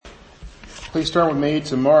Please turn with me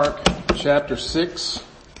to Mark chapter 6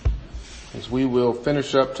 as we will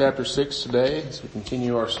finish up chapter 6 today as we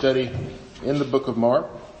continue our study in the book of Mark.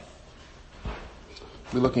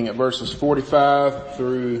 We're looking at verses 45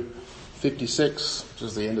 through 56, which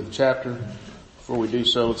is the end of the chapter. Before we do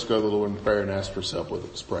so, let's go to the Lord in prayer and ask for his help with it.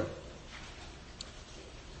 Let's pray.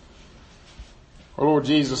 Our Lord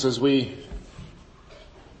Jesus, as we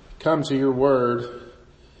come to your word,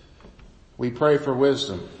 we pray for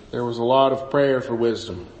wisdom. There was a lot of prayer for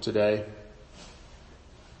wisdom today,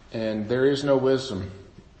 and there is no wisdom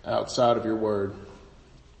outside of your word.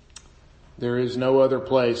 There is no other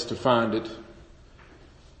place to find it.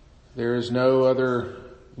 There is no other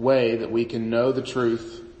way that we can know the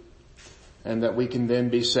truth and that we can then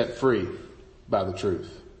be set free by the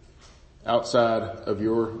truth outside of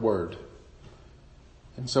your word.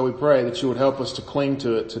 And so we pray that you would help us to cling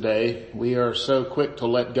to it today. We are so quick to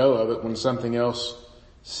let go of it when something else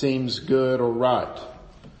seems good or right.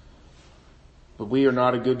 But we are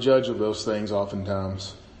not a good judge of those things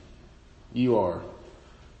oftentimes. You are.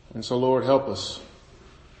 And so Lord, help us.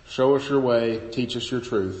 Show us your way. Teach us your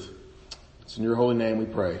truth. It's in your holy name we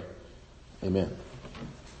pray. Amen.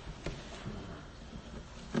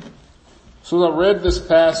 So as I read this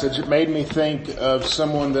passage, it made me think of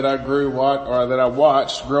someone that I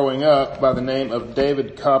watched growing up by the name of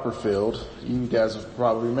David Copperfield. You guys have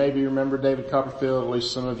probably maybe remember David Copperfield, at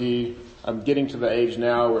least some of you. I'm getting to the age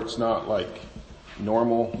now where it's not like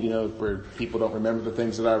normal, where people don't remember the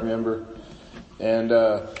things that I remember. And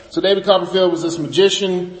so David Copperfield was this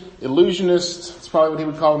magician, illusionist, it's probably what he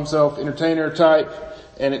would call himself, entertainer type.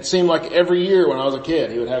 And it seemed like every year when I was a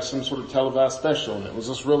kid, he would have some sort of televised special, and it was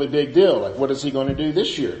this really big deal. Like, what is he going to do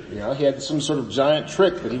this year? He had some sort of giant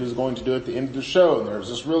trick that he was going to do at the end of the show, and there was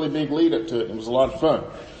this really big lead up to it, and it was a lot of fun.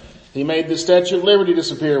 He made the Statue of Liberty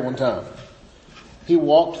disappear one time. He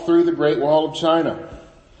walked through the Great Wall of China.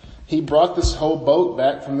 He brought this whole boat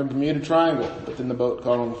back from the Bermuda Triangle, but then the boat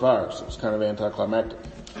caught on fire, so it was kind of anticlimactic.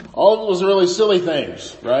 All of it was really silly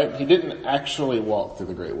things, right? He didn't actually walk through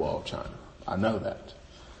the Great Wall of China. I know that.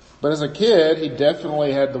 But as a kid, he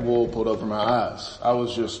definitely had the wool pulled over my eyes. I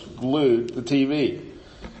was just glued to the TV.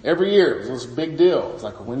 Every year, it was this big deal. It's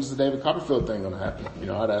like, when's the David Copperfield thing going to happen?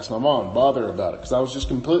 I'd ask my mom, bother her about it, because I was just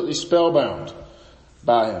completely spellbound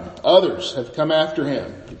by him. Others have come after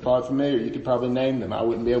him. You're probably familiar. You could probably name them. I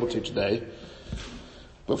wouldn't be able to today.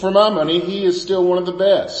 But for my money, he is still one of the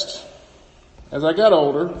best. As I got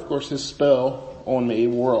older, of course, his spell on me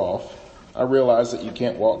wore off. I realized that you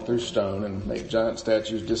can't walk through stone and make giant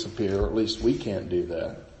statues disappear, or at least we can't do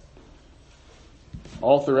that.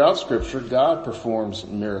 All throughout Scripture, God performs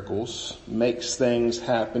miracles, makes things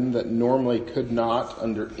happen that normally could not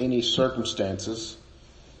under any circumstances.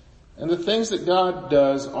 And the things that God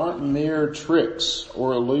does aren't mere tricks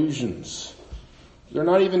or illusions. They're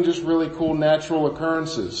not even just really cool natural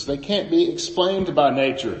occurrences. They can't be explained by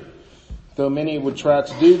nature, though many would try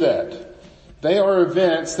to do that. They are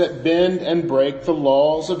events that bend and break the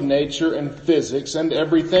laws of nature and physics and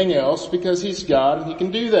everything else because he's God and he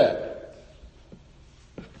can do that.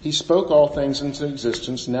 He spoke all things into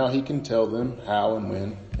existence. Now he can tell them how and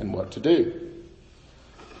when and what to do.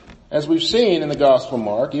 As we've seen in the Gospel of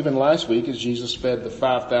Mark, even last week as Jesus fed the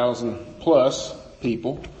 5,000 plus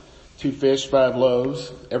people, 2 fish, 5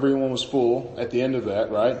 loaves, everyone was full at the end of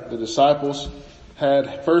that, right? The disciples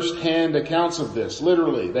had first-hand accounts of this.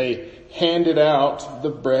 Literally, they handed out the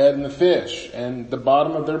bread and the fish, and the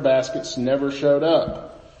bottom of their baskets never showed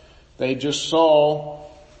up. They just saw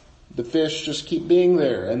the fish just keep being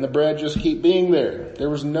there and the bread just keep being there. There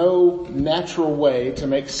was no natural way to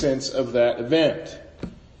make sense of that event.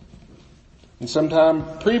 And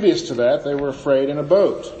sometime previous to that, they were afraid in a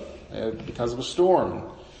boat because of a storm.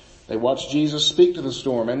 They watched Jesus speak to the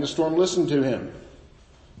storm, and the storm listened to him.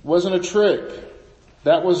 It wasn't a trick.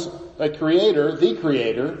 That was a creator, the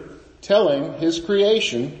creator, telling his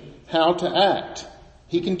creation how to act.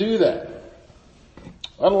 He can do that.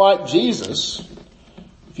 Unlike Jesus,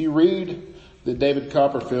 if you read the David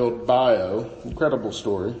Copperfield bio, incredible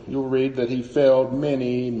story, you'll read that he failed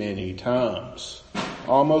many, many times.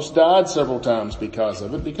 Almost died several times because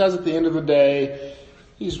of it, because at the end of the day,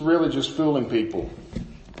 he's really just fooling people,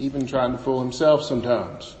 even trying to fool himself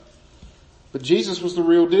sometimes. But Jesus was the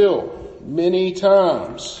real deal, many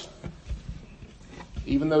times.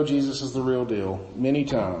 Even though Jesus is the real deal, many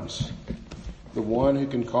times, the one who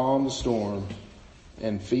can calm the storm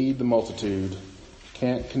and feed the multitude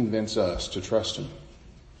can't convince us to trust him.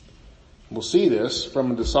 We'll see this from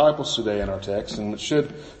the disciples today in our text, and it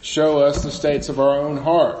should show us the states of our own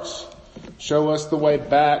hearts, show us the way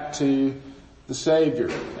back to the Savior.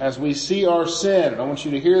 As we see our sin, and I want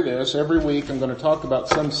you to hear this, every week I'm going to talk about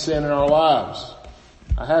some sin in our lives.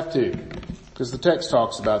 I have to, because the text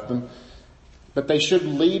talks about them. But they should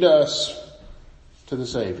lead us to the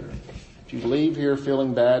Savior. If you leave here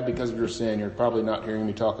feeling bad because of your sin, you're probably not hearing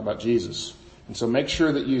me talk about Jesus. And so make sure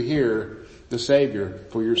that you hear the Savior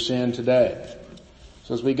for your sin today.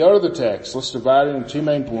 So as we go to the text, let's divide it into two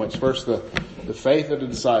main points. First, the faith of the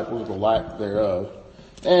disciples, the lack thereof,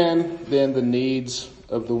 and then the needs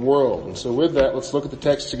of the world. And so with that, let's look at the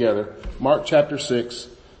text together. Mark chapter 6,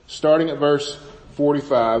 starting at verse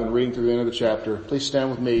 45 and reading through the end of the chapter. Please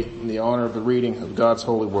stand with me in the honor of the reading of God's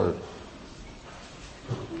holy word.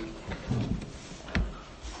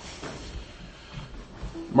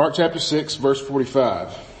 Mark chapter 6, verse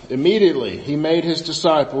 45. Immediately he made his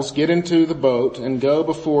disciples get into the boat and go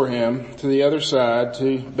before him to the other side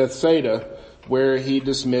to Bethsaida, where he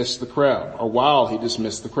dismissed the crowd, or while he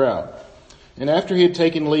dismissed the crowd. And after he had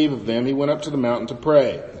taken leave of them, he went up to the mountain to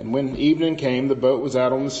pray. And when evening came, the boat was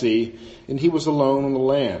out on the sea, and he was alone on the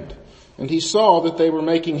land. And he saw that they were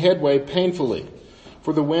making headway painfully,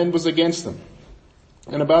 for the wind was against them.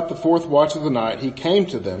 And about the fourth watch of the night, he came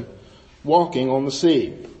to them, walking on the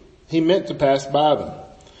sea. He meant to pass by them.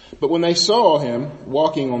 But when they saw him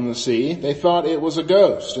walking on the sea, they thought it was a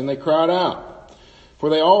ghost, and they cried out. For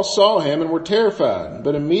they all saw him and were terrified.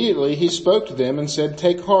 But immediately he spoke to them and said,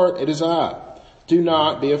 "Take heart, it is I. Do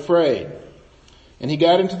not be afraid." And he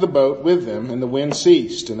got into the boat with them, and the wind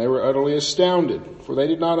ceased, and they were utterly astounded, for they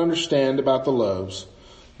did not understand about the loaves,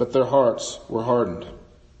 but their hearts were hardened.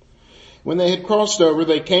 When they had crossed over,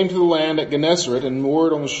 they came to the land at Gennesaret and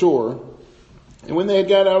moored on the shore. And when they had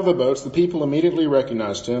got out of the boats, the people immediately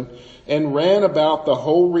recognized him and ran about the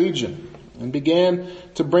whole region and began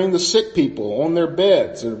to bring the sick people on their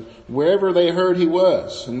beds or wherever they heard he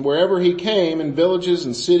was. And wherever he came, in villages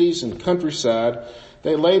and cities and countryside,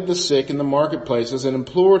 they laid the sick in the marketplaces and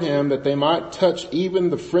implored him that they might touch even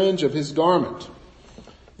the fringe of his garment.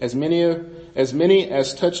 As many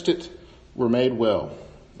as touched it were made well.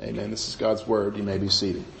 Amen. This is God's word. You may be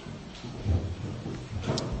seated.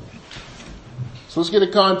 So let's get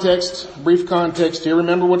a brief context here.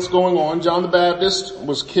 Remember what's going on. John the Baptist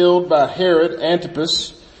was killed by Herod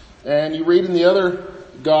Antipas. And you read in the other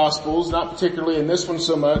Gospels, not particularly in this one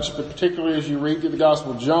so much, but particularly as you read through the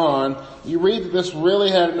Gospel of John, you read that this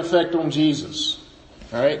really had an effect on Jesus.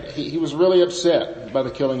 Alright? He was really upset by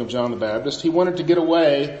the killing of John the Baptist. He wanted to get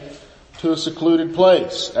away to a secluded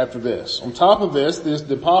place after this. On top of this,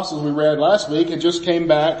 the apostles we read last week had just came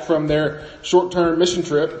back from their short-term mission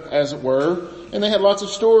trip, as it were, and they had lots of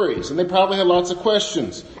stories, and they probably had lots of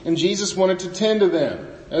questions, and Jesus wanted to tend to them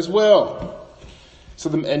as well.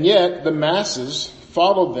 And yet the masses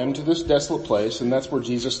followed them to this desolate place, and that's where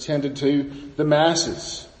Jesus tended to the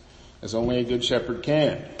masses, as only a good shepherd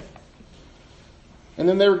can. And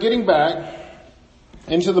then they were getting back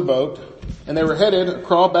into the boat, and they were headed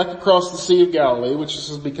back across the Sea of Galilee, which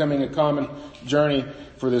is becoming a common journey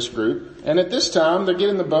for this group. And at this time, they're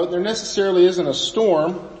getting in the boat, and there necessarily isn't a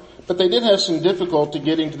storm, but they did have some difficulty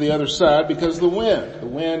getting to the other side because of the wind. The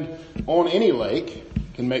wind on any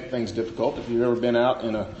lake can make things difficult if you've ever been out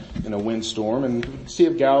in a windstorm. And the Sea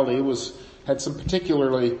of Galilee had some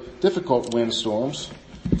particularly difficult windstorms.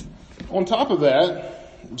 On top of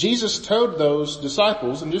that, Jesus told those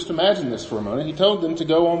disciples, and just imagine this for a moment, he told them to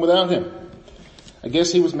go on without him. I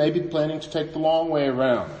guess he was maybe planning to take the long way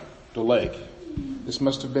around the lake. This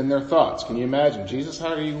must have been their thoughts. Can you imagine? Jesus, how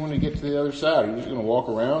are you going to get to the other side? Are you just going to walk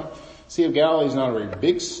around? Sea of Galilee is not a very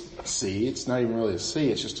big sea. It's not even really a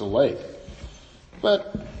sea. It's just a lake.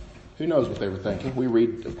 But who knows what they were thinking? We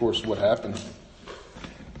read, of course, what happened.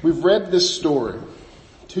 We've read this story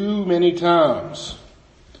too many times,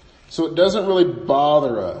 so it doesn't really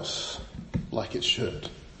bother us like it should.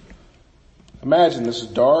 Imagine this is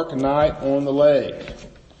dark night on the lake,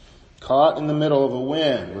 caught in the middle of a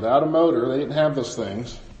wind, without a motor. They didn't have those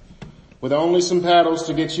things. With only some paddles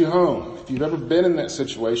to get you home. If you've ever been in that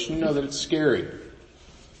situation, you know that it's scary.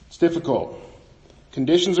 It's difficult.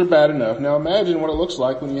 Conditions are bad enough. Now imagine what it looks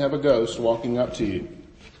like when you have a ghost walking up to you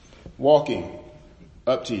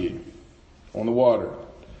on the water.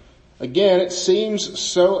 Again, it seems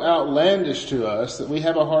so outlandish to us that we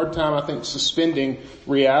have a hard time, I think, suspending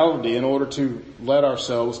reality in order to let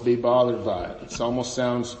ourselves be bothered by it. It almost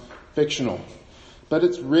sounds fictional. But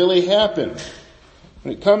it's really happened.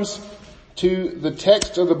 When it comes to the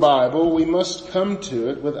text of the Bible, we must come to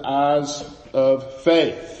it with eyes of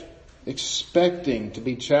faith, expecting to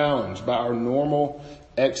be challenged by our normal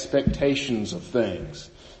expectations of things.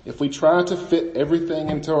 if we try to fit everything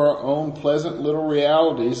into our own pleasant little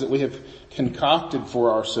realities that we have concocted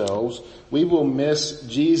for ourselves, we will miss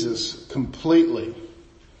Jesus completely,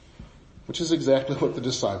 which is exactly what the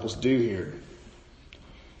disciples do here.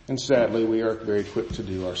 And sadly, we are very quick to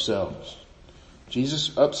do ourselves.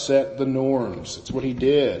 Jesus upset the norms. That's what he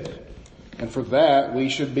did. And for that, we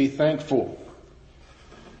should be thankful.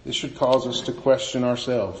 This should cause us to question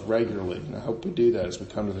ourselves regularly. And I hope we do that as we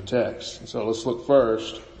come to the text. And so let's look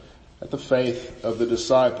first at the faith of the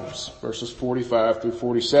disciples, verses 45 through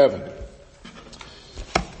 47.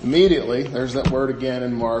 Immediately, there's that word again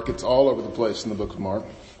in Mark. It's all over the place in the book of Mark.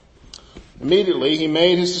 Immediately, he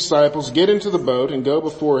made his disciples get into the boat and go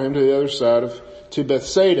before him to the other side to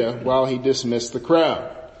Bethsaida while he dismissed the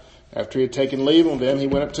crowd. After he had taken leave of them, he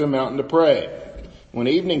went up to a mountain to pray. When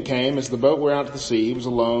evening came, as the boat went out to the sea, he was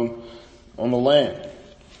alone on the land.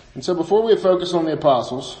 And so before we focus on the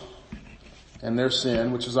apostles and their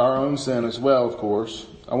sin, which is our own sin as well, of course,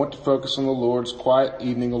 I want to focus on the Lord's quiet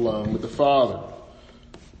evening alone with the Father.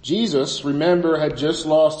 Jesus, remember, had just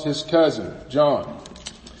lost his cousin, John.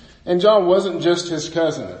 And John wasn't just his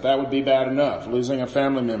cousin. That would be bad enough, losing a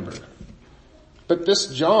family member. But this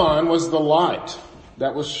John was the light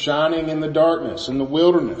that was shining in the darkness, in the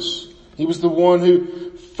wilderness. He was the one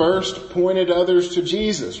who first pointed others to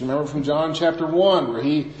Jesus. Remember from John chapter 1 where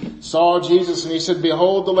he saw Jesus and he said,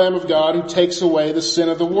 "Behold the Lamb of God who takes away the sin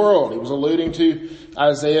of the world." He was alluding to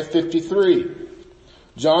Isaiah 53.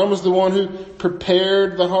 John was the one who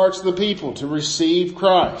prepared the hearts of the people to receive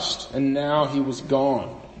Christ, and now he was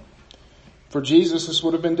gone. For Jesus, this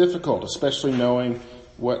would have been difficult, especially knowing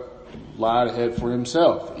what lied ahead for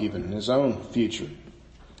himself, even in his own future.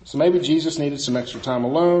 So maybe Jesus needed some extra time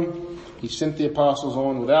alone. He sent the apostles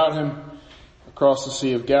on without him across the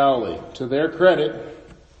Sea of Galilee. To their credit,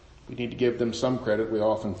 we need to give them some credit. We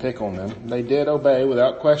often pick on them. They did obey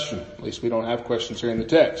without question. At least we don't have questions here in the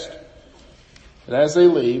text. But as they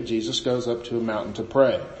leave, Jesus goes up to a mountain to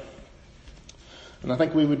pray. And I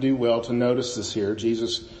think we would do well to notice this here.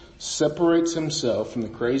 Jesus separates himself from the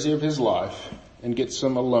crazy of his life and gets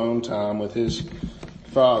some alone time with his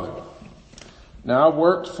Father. Now, I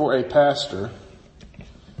worked for a pastor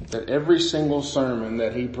that every single sermon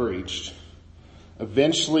that he preached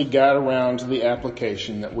eventually got around to the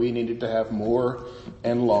application that we needed to have more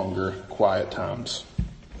and longer quiet times.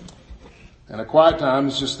 And a quiet time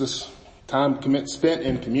is just this time spent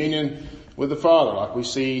in communion with the Father, like we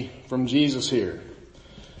see from Jesus here.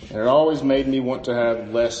 And it always made me want to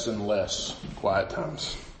have less and less quiet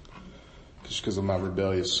times. Just because of my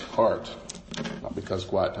rebellious heart. Not because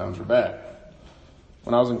quiet times are bad.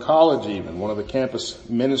 When I was in college even, one of the campus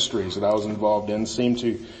ministries that I was involved in seemed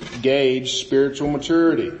to gauge spiritual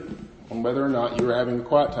maturity on whether or not you were having a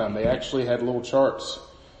quiet time. They actually had little charts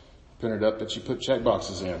printed up that you put check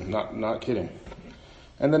boxes in. Not kidding.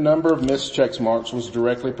 And the number of missed check marks was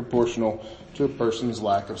directly proportional to a person's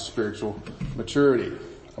lack of spiritual maturity.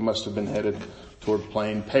 I must have been headed toward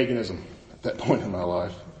plain paganism at that point in my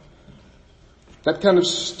life. That kind of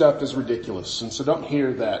stuff is ridiculous, and so don't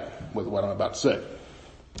hear that with what I'm about to say.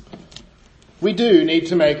 We do need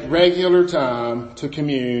to make regular time to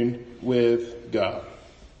commune with God.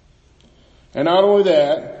 And not only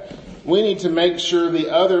that, we need to make sure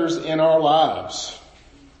the others in our lives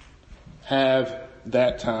have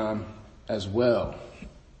that time as well.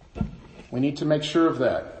 We need to make sure of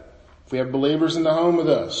that. If we have believers in the home with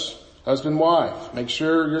us, husband, wife, make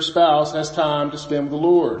sure your spouse has time to spend with the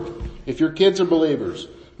Lord. If your kids are believers,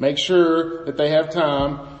 make sure that they have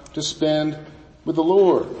time to spend with the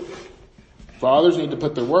Lord. Fathers need to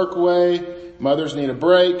put their work away. Mothers need a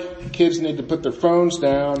break. Kids need to put their phones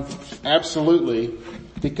down. Absolutely.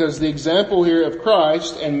 Because the example here of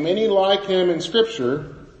Christ and many like him in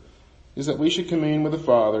Scripture is that we should commune with the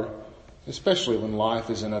Father, especially when life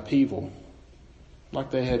is in upheaval,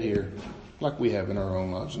 like they had here, like we have in our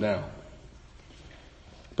own lives now.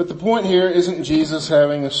 But the point here isn't Jesus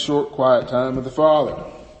having a short, quiet time with the Father,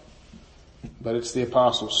 but it's the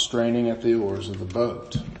apostles straining at the oars of the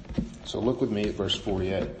boat. So look with me at verse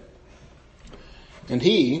 48. And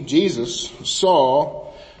he, Jesus,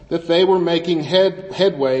 saw that they were making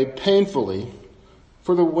headway painfully,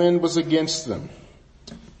 for the wind was against them.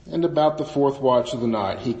 And about the fourth watch of the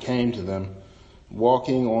night, he came to them,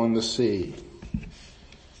 walking on the sea.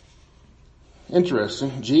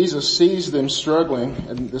 Interesting. Jesus sees them struggling,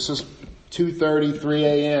 and this is 2:30, 3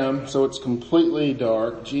 a.m., so it's completely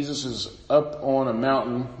dark. Jesus is up on a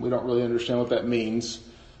mountain. We don't really understand what that means.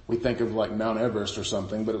 We think of like Mount Everest or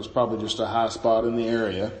something, but it was probably just a high spot in the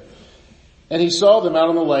area. And he saw them out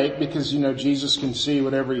on the lake because, Jesus can see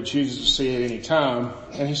whatever he chooses to see at any time.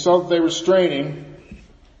 And he saw that they were straining,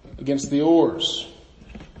 against the oars.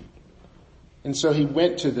 And so he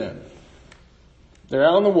went to them. They're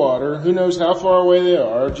out on the water. Who knows how far away they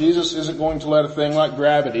are? Jesus isn't going to let a thing like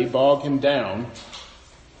gravity bog him down.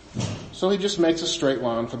 So he just makes a straight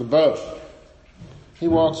line for the boat. He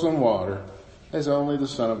walks on water as only the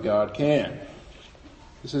Son of God can.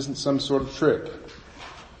 This isn't some sort of trick.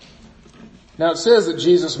 Now it says that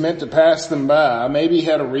Jesus meant to pass them by. Maybe he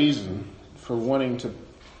had a reason for wanting to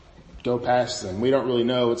go past them. We don't really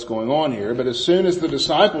know what's going on here, but as soon as the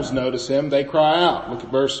disciples notice him, they cry out. Look at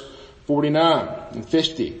verse 49 and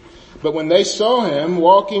 50. But when they saw him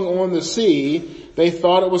walking on the sea, they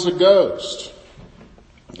thought it was a ghost.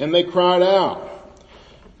 And they cried out,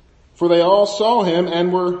 for they all saw him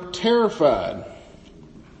and were terrified.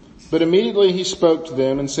 But immediately he spoke to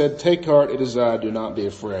them and said, "Take heart, it is I, do not be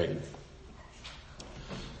afraid."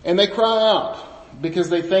 And they cry out because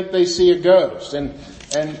they think they see a ghost.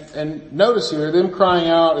 And notice here, them crying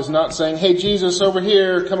out is not saying, "Hey Jesus, over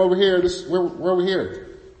here, come over here, we're over here.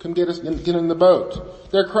 Come get us, get in the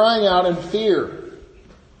boat." They're crying out in fear.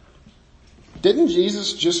 Didn't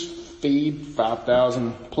Jesus just feed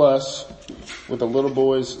 5,000 plus with a little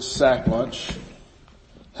boy's sack lunch?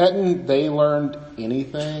 Hadn't they learned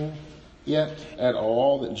anything yet at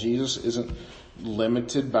all, that Jesus isn't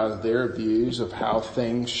limited by their views of how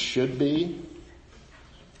things should be?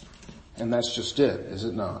 And that's just it, is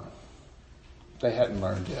it not? They hadn't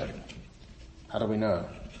learned yet. How do we know?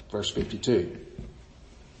 Verse 52.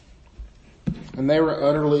 And they were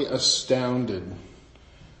utterly astounded.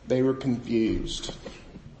 They were confused.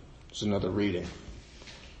 It's another reading.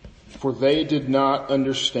 For they did not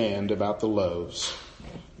understand about the loaves,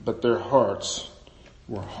 but their hearts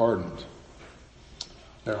were hardened.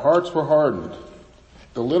 Their hearts were hardened.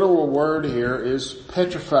 The literal word here is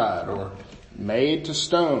petrified or made to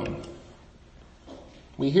stone.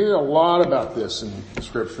 We hear a lot about this in the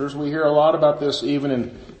scriptures. We hear a lot about this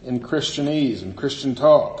even in Christianese and Christian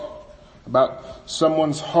talk, about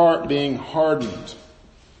someone's heart being hardened.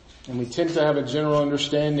 And we tend to have a general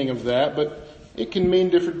understanding of that, but it can mean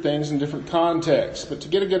different things in different contexts. But to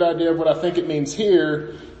get a good idea of what I think it means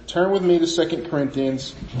here, turn with me to 2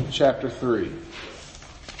 Corinthians chapter 3.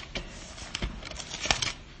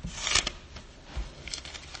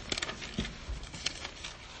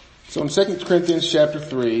 So in 2 Corinthians chapter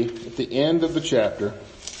 3, at the end of the chapter,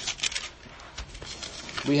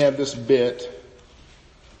 we have this bit.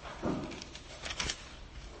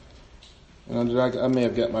 And I may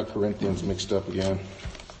have got my Corinthians mixed up again.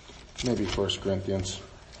 Maybe 1 Corinthians.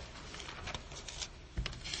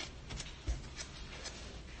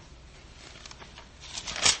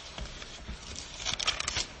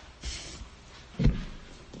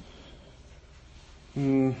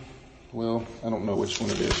 Well, I don't know which one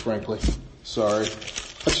it is, frankly. Sorry.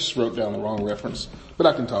 I just wrote down the wrong reference, but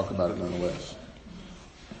I can talk about it nonetheless.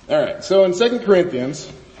 Alright, so in 2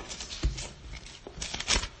 Corinthians,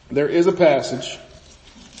 there is a passage.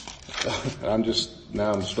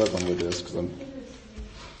 I'm struggling with this because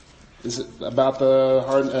is it about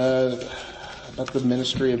about the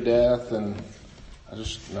ministry of death? And I'm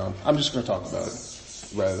just going to talk about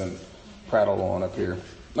it rather than prattle on up here.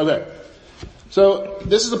 Okay. So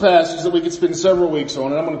this is a passage that we could spend several weeks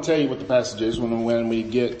on, and I'm going to tell you what the passage is when we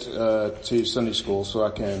get to Sunday school, so I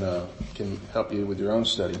can help you with your own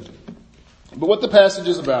study. But what the passage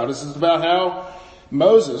is about is about how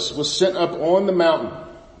Moses was sent up on the mountain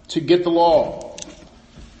to get the law.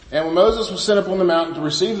 And when Moses was sent up on the mountain to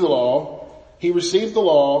receive the law, he received the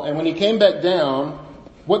law, and when he came back down,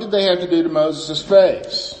 what did they have to do to Moses'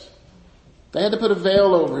 face? They had to put a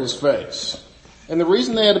veil over his face. And the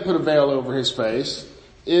reason they had to put a veil over his face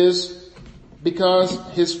is because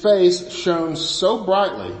his face shone so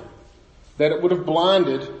brightly that it would have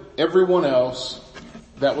blinded everyone else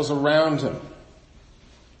that was around him.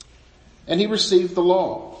 And he received the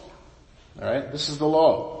law. Alright, this is the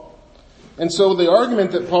law. And so the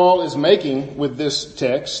argument that Paul is making with this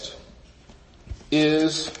text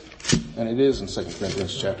is, and it is in 2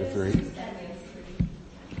 Corinthians chapter 3.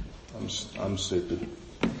 I'm stupid.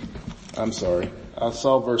 I'm sorry. I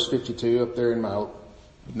saw verse 52 up there in my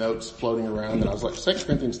notes floating around, and I was like, 2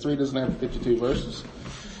 Corinthians 3 doesn't have 52 verses.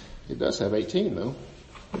 It does have 18 though.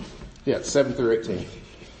 Yeah, it's 7 through 18.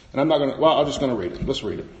 And I'm just going to read it. Let's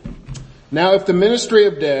read it. Now if the ministry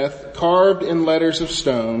of death, carved in letters of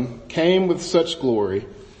stone, came with such glory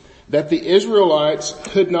that the Israelites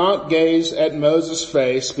could not gaze at Moses'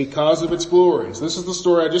 face because of its glories. This is the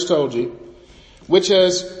story I just told you, which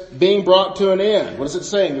is being brought to an end. What is it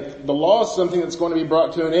saying? The law is something that's going to be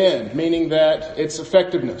brought to an end, meaning that its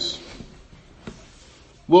effectiveness.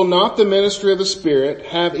 Will not the ministry of the Spirit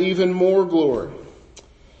have even more glory?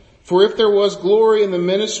 For if there was glory in the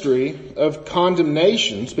ministry of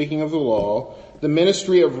condemnation, speaking of the law, the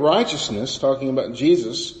ministry of righteousness, talking about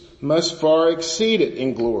Jesus, must far exceed it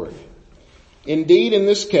in glory. Indeed, in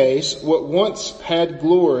this case, what once had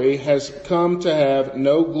glory has come to have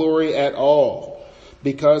no glory at all,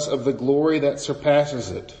 because of the glory that surpasses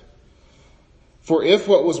it. For if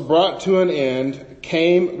what was brought to an end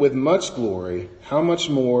came with much glory, how much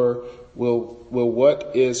more will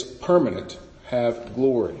what is permanent have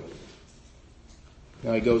glory?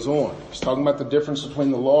 Now he goes on. He's talking about the difference between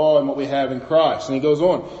the law and what we have in Christ. And he goes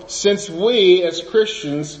on. Since we as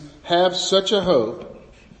Christians have such a hope,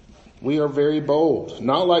 we are very bold.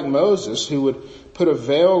 Not like Moses, who would put a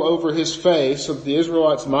veil over his face so that the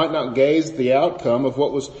Israelites might not gaze at the outcome of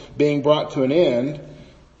what was being brought to an end.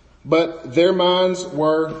 But their minds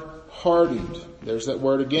were hardened. There's that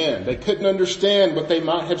word again. They couldn't understand what they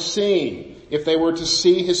might have seen if they were to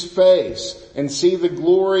see his face and see the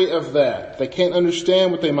glory of that. They can't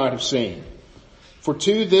understand what they might have seen. For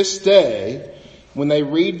to this day, when they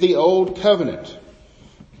read the old covenant,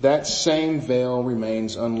 that same veil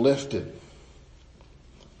remains unlifted,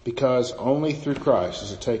 because only through Christ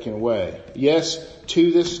is it taken away. Yes,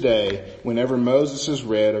 to this day, whenever Moses is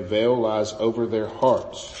read, a veil lies over their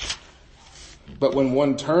hearts. But when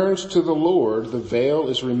one turns to the Lord, the veil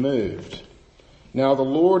is removed. Now the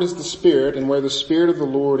Lord is the Spirit, and where the Spirit of the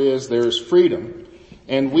Lord is, there is freedom.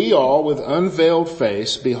 And we all, with unveiled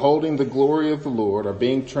face, beholding the glory of the Lord, are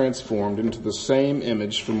being transformed into the same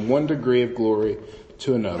image from one degree of glory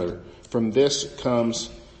to another. For this comes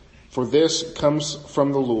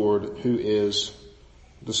from the Lord, who is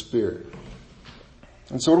the Spirit.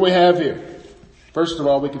 And so what do we have here? First of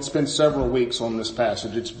all, we could spend several weeks on this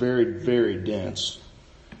passage. It's very, very dense.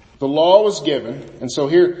 The law was given, and so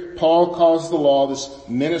here Paul calls the law this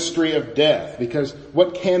ministry of death, because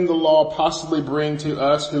what can the law possibly bring to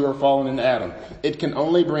us who are fallen in Adam? It can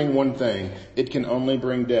only bring one thing. It can only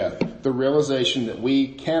bring death. The realization that we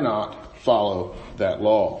cannot follow that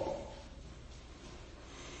law.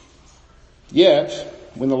 Yet,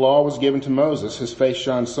 when the law was given to Moses, his face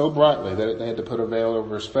shone so brightly that they had to put a veil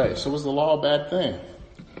over his face. So was the law a bad thing?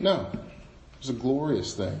 No. It was a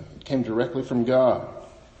glorious thing. It came directly from God.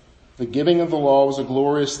 The giving of the law was a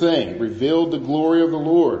glorious thing. It revealed the glory of the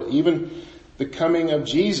Lord. Even the coming of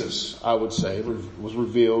Jesus, I would say, was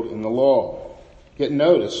revealed in the law. Yet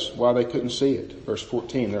notice why they couldn't see it. Verse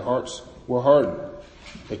 14, their hearts were hardened.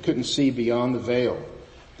 They couldn't see beyond the veil.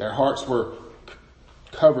 Their hearts were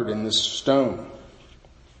covered in this stone.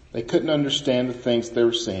 They couldn't understand the things they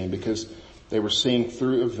were seeing because they were seeing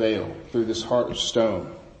through a veil, through this heart of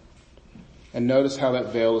stone. And notice how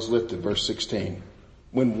that veil is lifted, verse 16.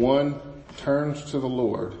 When one turns to the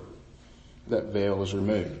Lord, that veil is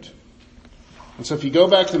removed. And so if you go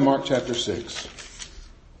back to Mark chapter 6,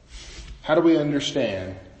 how do we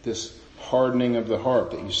understand this hardening of the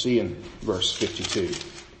heart that you see in verse 52?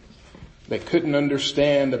 They couldn't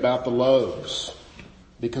understand about the loaves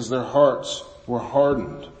because their hearts were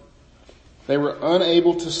hardened. They were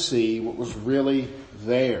unable to see what was really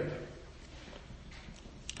there.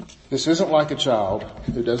 This isn't like a child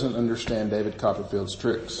who doesn't understand David Copperfield's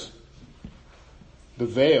tricks. The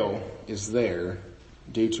veil is there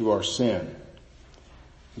due to our sin.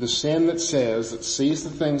 The sin that sees the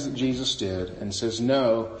things that Jesus did and says,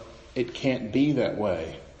 no, it can't be that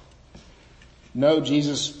way. No,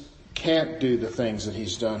 Jesus can't do the things that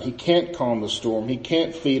he's done. He can't calm the storm. He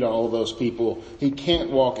can't feed all of those people. He can't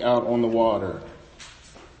walk out on the water.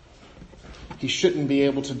 He shouldn't be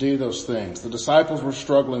able to do those things. The disciples were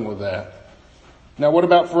struggling with that. Now what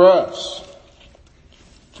about for us?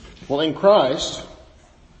 Well, in Christ,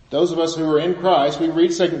 those of us who are in Christ, we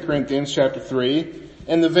read 2 Corinthians chapter 3,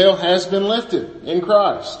 and the veil has been lifted in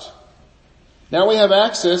Christ. Now we have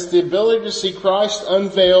access, the ability to see Christ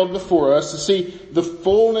unveiled before us, to see the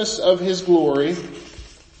fullness of his glory.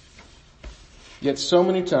 Yet so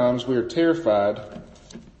many times we are terrified,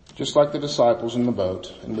 just like the disciples in the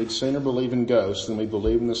boat, and we'd sooner believe in ghosts than we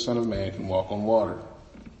believe in the Son of Man can walk on water.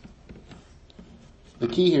 The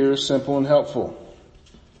key here is simple and helpful.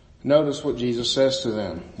 Notice what Jesus says to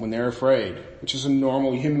them when they're afraid, which is a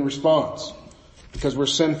normal human response, because we're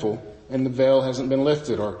sinful and the veil hasn't been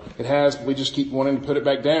lifted, or it has, but we just keep wanting to put it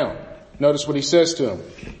back down. Notice what he says to them.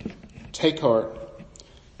 Take heart,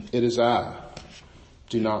 it is I.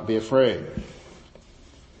 Do not be afraid.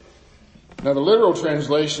 Now the literal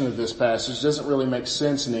translation of this passage doesn't really make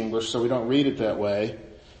sense in English, so we don't read it that way.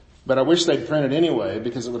 But I wish they'd print it anyway,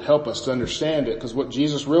 because it would help us to understand it, because what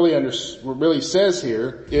Jesus really says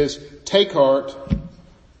here is, take heart,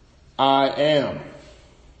 I am.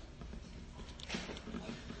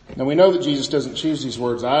 Now we know that Jesus doesn't choose these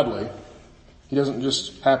words idly. He doesn't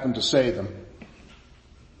just happen to say them.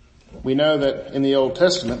 We know that in the Old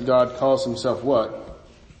Testament, God calls himself what?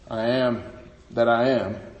 I am that I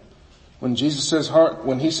am. When Jesus says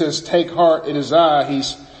when he says, take heart, it is I,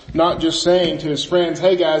 he's not just saying to his friends,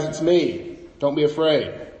 hey guys, it's me. Don't be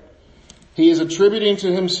afraid. He is attributing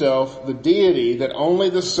to himself the deity that only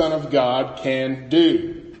the Son of God can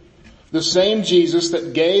do. The same Jesus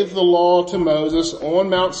that gave the law to Moses on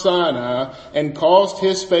Mount Sinai and caused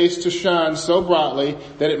his face to shine so brightly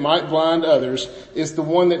that it might blind others is the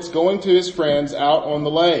one that's going to his friends out on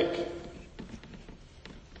the lake.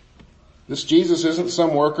 This Jesus isn't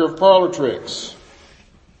some worker of parlor tricks.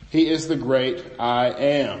 He is the great I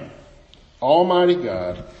am, Almighty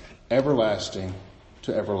God, everlasting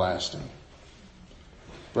to everlasting.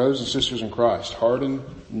 Brothers and sisters in Christ, harden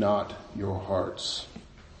not your hearts.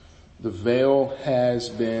 The veil has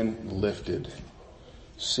been lifted.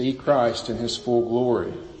 See Christ in his full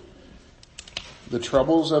glory. The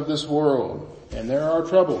troubles of this world, and there are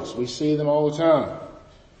troubles, we see them all the time,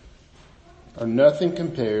 are nothing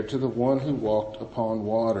compared to the one who walked upon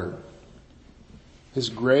water. His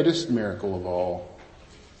greatest miracle of all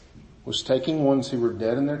was taking ones who were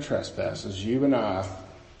dead in their trespasses, you and I,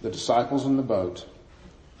 the disciples in the boat,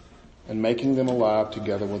 and making them alive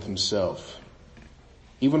together with himself.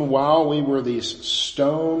 Even while we were these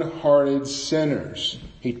stone-hearted sinners,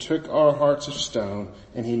 he took our hearts of stone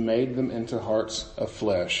and he made them into hearts of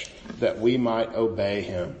flesh that we might obey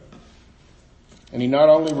him. And he not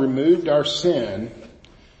only removed our sin,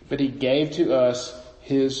 but he gave to us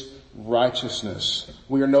his righteousness.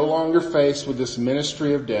 We are no longer faced with this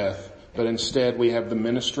ministry of death, but instead we have the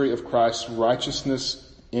ministry of Christ's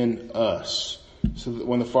righteousness in us. So that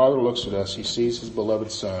when the Father looks at us, he sees his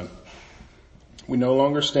beloved Son. We no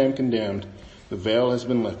longer stand condemned. The veil has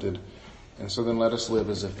been lifted. And so then let us live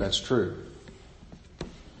as if that's true.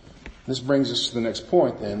 This brings us to the next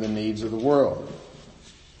point then, the needs of the world.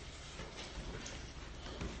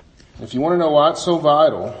 If you want to know why it's so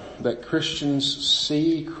vital that Christians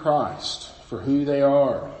see Christ for who they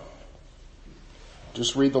are,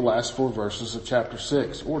 just read the last 4 verses of chapter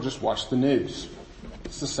 6 or just watch the news.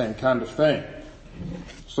 It's the same kind of thing.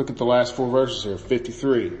 Let's look at the last 4 verses here,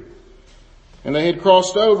 53. And they had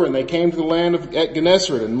crossed over and they came to the land at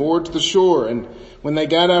Gennesaret and moored to the shore. And when they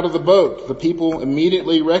got out of the boat, the people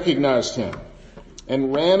immediately recognized him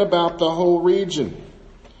and ran about the whole region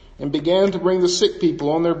and began to bring the sick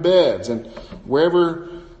people on their beds and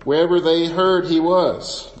wherever they heard he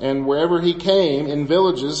was. And wherever he came, in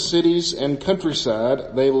villages, cities, and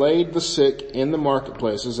countryside, they laid the sick in the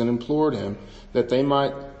marketplaces and implored him that they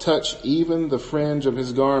might touch even the fringe of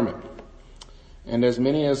his garment. And as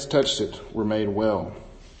many as touched it were made well.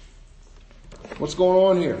 What's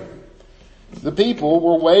going on here? The people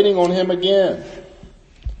were waiting on him again.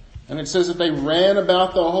 And it says that they ran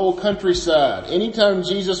about the whole countryside. Anytime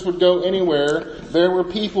Jesus would go anywhere, there were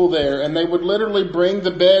people there, and they would literally bring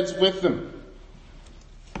the beds with them.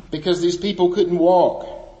 Because these people couldn't walk.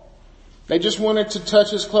 They just wanted to touch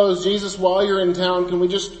his clothes. Jesus, while you're in town, can we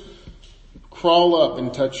just crawl up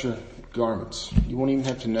and touch your garments? You won't even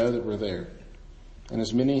have to know that we're there. And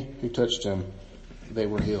as many who touched him, they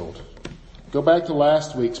were healed. Go back to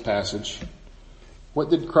last week's passage. What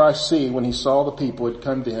did Christ see when he saw the people had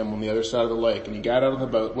come to him on the other side of the lake and he got out of the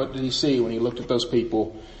boat? What did he see when he looked at those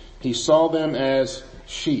people? He saw them as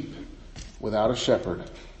sheep without a shepherd,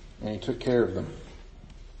 and he took care of them.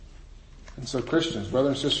 And so Christians,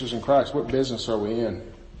 brothers and sisters in Christ, what business are we in?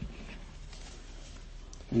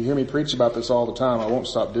 You hear me preach about this all the time. I won't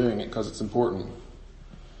stop doing it because it's important.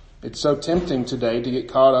 It's so tempting today to get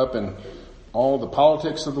caught up in all the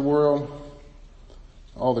politics of the world,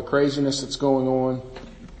 all the craziness that's going on.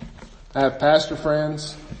 I have pastor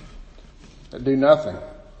friends that do nothing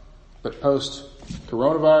but post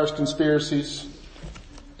coronavirus conspiracies,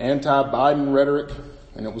 anti-Biden rhetoric,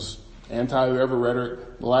 and it was anti-whoever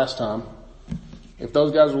rhetoric the last time. If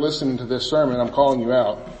those guys are listening to this sermon, I'm calling you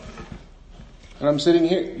out. And I'm sitting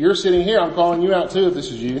here, you're sitting here, I'm calling you out too if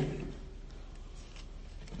this is you.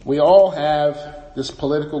 We all have this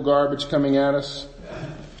political garbage coming at us.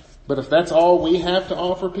 But if that's all we have to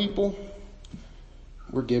offer people,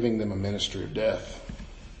 we're giving them a ministry of death.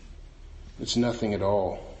 It's nothing at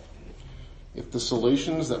all. If the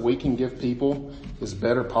solutions that we can give people is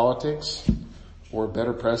better politics or a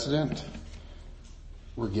better president,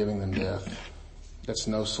 we're giving them death. That's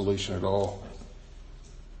no solution at all.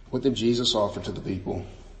 What did Jesus offer to the people?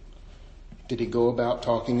 Did he go about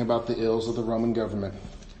talking about the ills of the Roman government?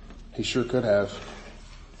 He sure could have.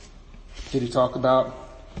 Did he talk about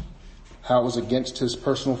how it was against his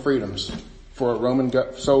personal freedoms? for a Roman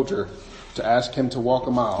soldier to ask him to walk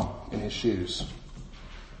a mile in his shoes.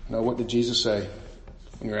 No, what did Jesus say?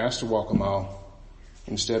 When you're asked to walk a mile,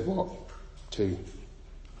 instead walk 2.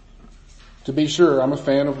 To be sure, I'm a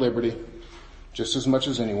fan of liberty just as much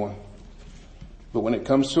as anyone. But when it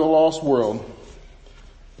comes to a lost world,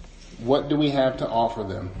 what do we have to offer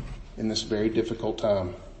them in this very difficult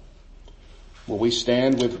time? Will we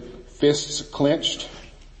stand with fists clenched,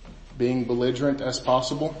 being belligerent as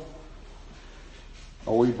possible?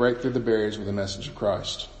 Or will we break through the barriers with the message of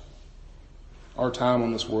Christ? Our time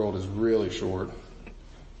on this world is really short.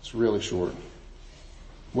 It's really short.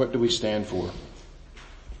 What do we stand for?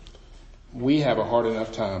 We have a hard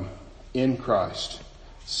enough time in Christ,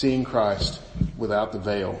 seeing Christ without the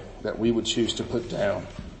veil that we would choose to put down.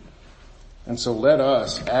 And so let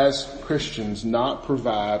us, as Christians, not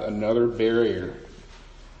provide another barrier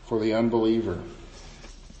for the unbeliever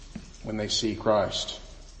when they see Christ.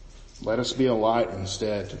 Let us be a light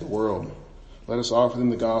instead to the world. Let us offer them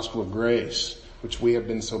the gospel of grace, which we have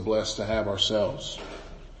been so blessed to have ourselves.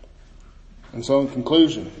 And so in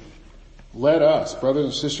conclusion, let us, brothers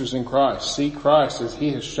and sisters in Christ, see Christ as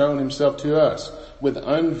he has shown himself to us with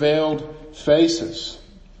unveiled faces.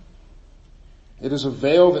 It is a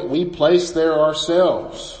veil that we place there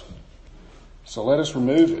ourselves. So let us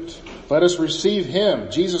remove it. Let us receive him,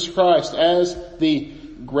 Jesus Christ, as the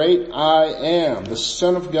great I am, the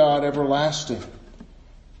Son of God everlasting.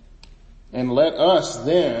 And let us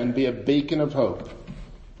then be a beacon of hope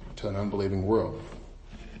to an unbelieving world.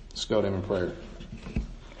 Let's go to him in prayer.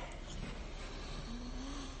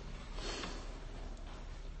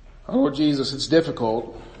 Our Lord Jesus, it's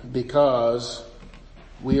difficult because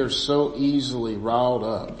we are so easily riled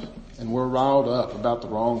up, and we're riled up about the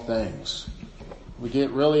wrong things. We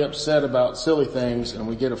get really upset about silly things, and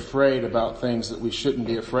we get afraid about things that we shouldn't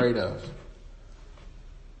be afraid of.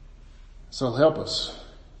 So help us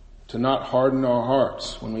to not harden our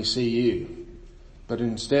hearts when we see you, but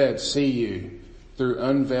instead see you through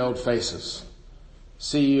unveiled faces.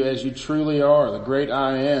 See you as you truly are, the great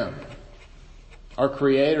I am, our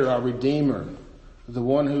Creator, our Redeemer, the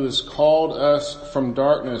one who has called us from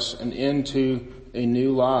darkness and into a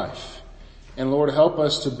new life. And Lord, help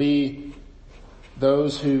us to be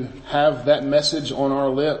those who have that message on our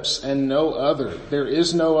lips and no other. There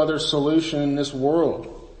is no other solution in this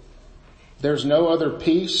world. There's no other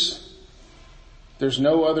peace. There's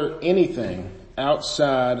no other anything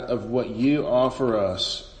outside of what you offer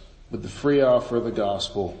us with the free offer of the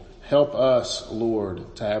gospel. Help us,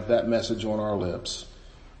 Lord, to have that message on our lips.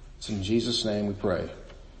 It's in Jesus' name we pray.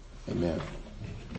 Amen.